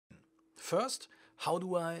First, how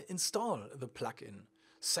do I install the plugin?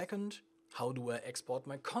 Second, how do I export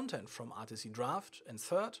my content from Articy Draft? And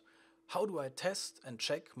third, how do I test and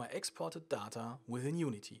check my exported data within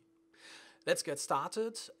Unity? Let's get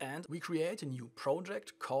started, and we create a new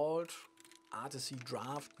project called Articy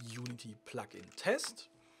Draft Unity Plugin Test.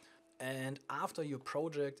 And after your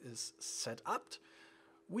project is set up,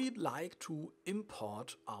 we'd like to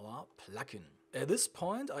import our plugin. At this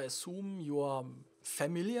point, I assume you are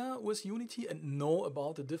familiar with Unity and know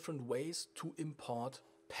about the different ways to import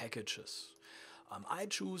packages. I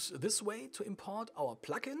choose this way to import our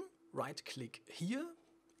plugin. Right-click here,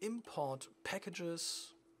 import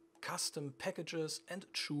packages, custom packages, and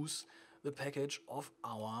choose the package of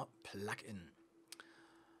our plugin.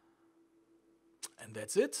 And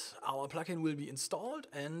that's it. Our plugin will be installed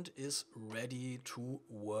and is ready to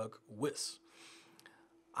work with.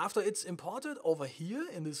 After it's imported, over here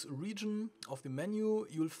in this region of the menu,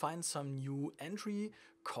 you'll find some new entry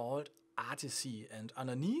called Articy, and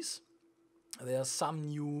underneath there are some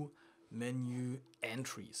new menu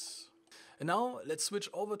entries. And now let's switch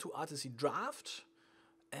over to Articy Draft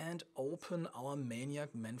and open our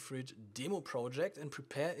Maniac Manfred demo project and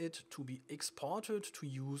prepare it to be exported to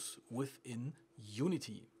use within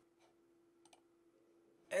Unity.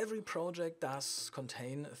 Every project does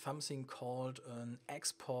contain something called an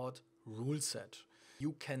export rule set.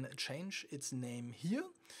 You can change its name here,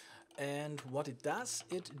 and what it does,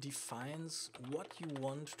 it defines what you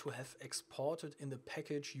want to have exported in the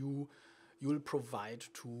package you'll provide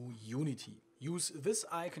to Unity. Use this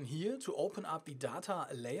icon here to open up the data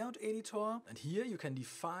layout editor, and here you can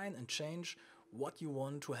define and change what you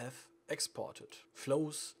want to have exported.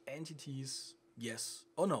 Flows, entities, yes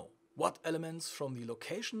or no. What elements from the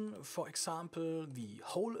location, for example, the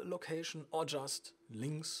whole location, or just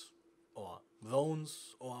links or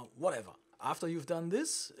zones or whatever. After you've done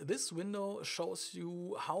this, this window shows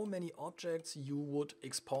you how many objects you would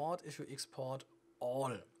export if you export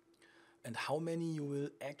all, and how many you will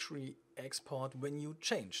actually export when you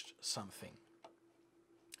changed something.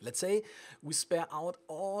 Let's say we spare out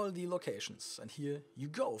all the locations, and here you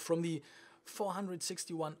go. From the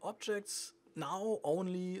 461 objects, now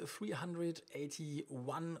only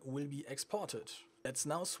 381 will be exported. Let's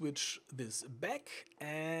now switch this back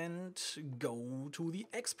and go to the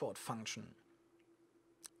export function.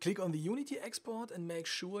 Click on the Unity export and make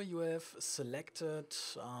sure you have selected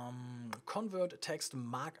Convert Text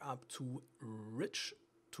Markup to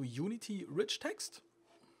Unity Rich Text,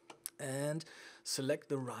 and select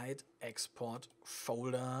the right export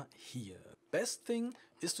folder here. Best thing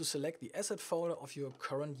is to select the asset folder of your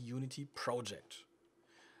current Unity project.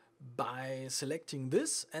 By selecting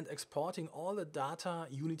this and exporting all the data,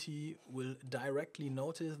 Unity will directly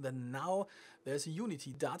notice that now there's a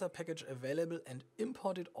Unity data package available and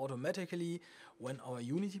imported automatically when our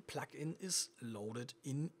Unity plugin is loaded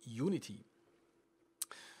in Unity.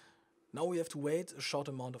 Now we have to wait a short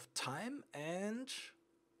amount of time, and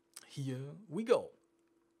here we go.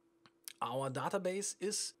 Our database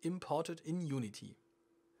is imported in Unity.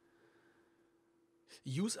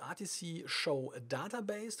 Use Articy Show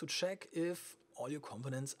Database to check if all your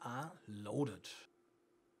components are loaded.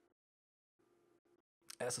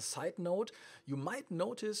 As a side note, you might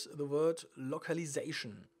notice the word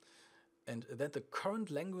localization and that the current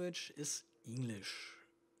language is English.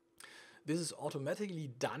 This is automatically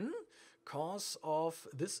done because of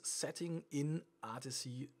this setting in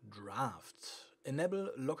Articy Draft. Enable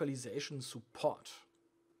localization support.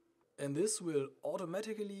 And this will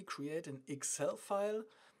automatically create an Excel file,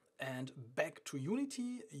 and back to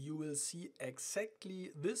Unity you will see exactly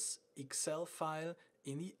this Excel file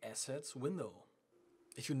in the Assets window.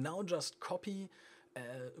 If you now just copy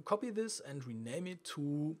this and rename it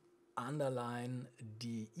to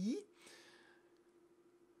 _DE,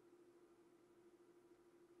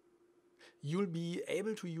 you'll be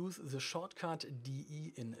able to use the shortcut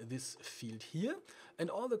DE in this field here, and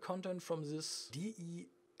all the content from this DE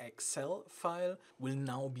Excel file will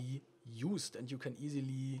now be used, and you can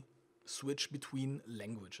easily switch between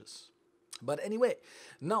languages. But anyway,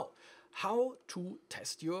 now how to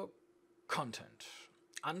test your content.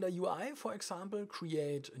 Under UI, for example,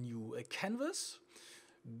 create a new canvas,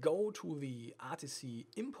 go to the Articy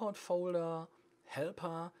import folder,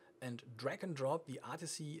 helper, and drag and drop the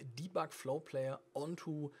Articy debug flow player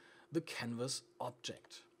onto the canvas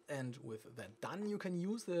object. And with that done, you can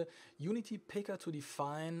use the Unity picker to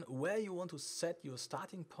define where you want to set your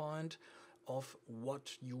starting point of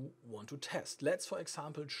what you want to test. Let's, for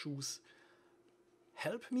example, choose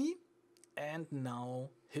Help Me, and now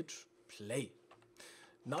hit play.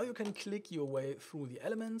 Now you can click your way through the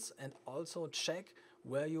elements and also check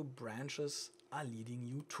where your branches are leading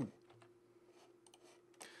you to.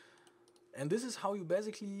 And this is how you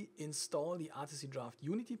basically install the Articy Draft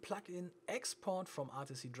Unity plugin, export from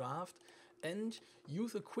Articy Draft, and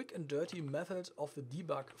use a quick and dirty method of the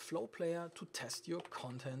debug flow player to test your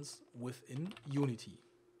contents within Unity.